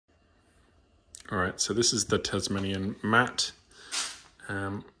Alright, so this is the Tesmanian mat.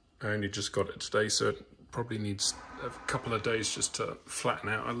 I only just got it today, so it probably needs a couple of days just to flatten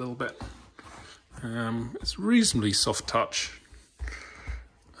out a little bit. It's reasonably soft touch,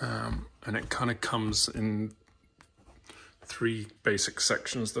 and it kind of comes in three basic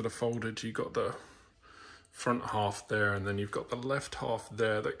sections that are folded. You've got the front half there, and then you've got the left half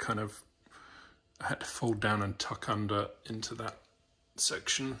there that kind of I had to fold down and tuck under into that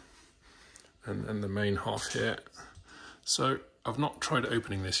section, and then the main half here. So I've not tried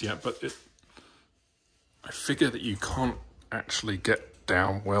opening this yet, but I figure that you can't actually get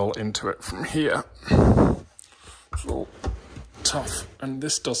down well into it from here. It's all tough, and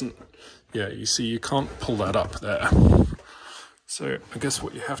this doesn't, yeah, you see you can't pull that up there. So I guess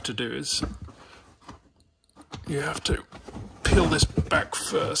what you have to do is you have to peel this back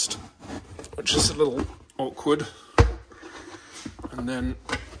first, which is a little awkward, and then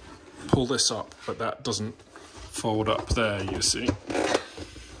pull this up, but that doesn't fold up there, you see.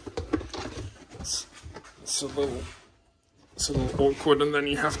 It's a little awkward, and then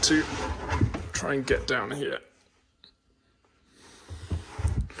you have to try and get down here.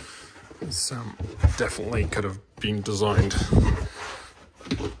 This definitely could have been designed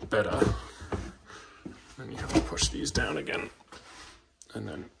better. Then you have to push these down again, and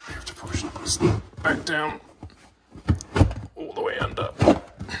then you have to push this back down.